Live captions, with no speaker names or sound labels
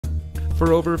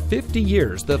For over 50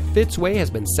 years, the Fitzway has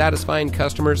been satisfying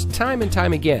customers time and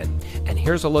time again. And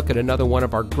here's a look at another one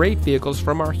of our great vehicles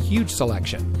from our huge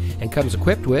selection, and comes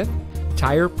equipped with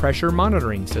tire pressure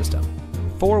monitoring system,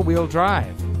 4-wheel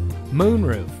drive,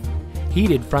 moonroof,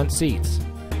 heated front seats,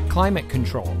 climate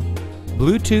control,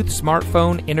 Bluetooth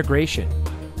smartphone integration,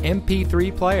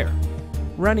 MP3 player,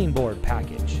 running board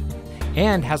package,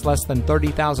 and has less than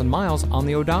 30,000 miles on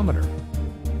the odometer.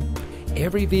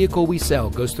 Every vehicle we sell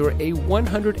goes through a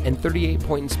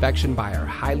 138-point inspection by our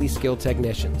highly skilled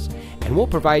technicians, and we'll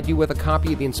provide you with a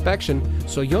copy of the inspection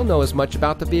so you'll know as much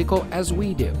about the vehicle as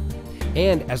we do.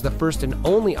 And as the first and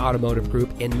only automotive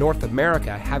group in North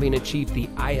America having achieved the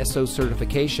ISO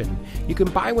certification, you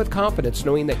can buy with confidence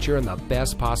knowing that you're in the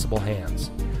best possible hands.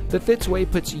 The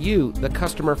Fitzway puts you, the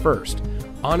customer, first.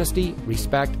 Honesty,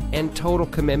 respect, and total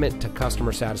commitment to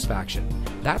customer satisfaction.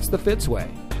 That's the Fitzway.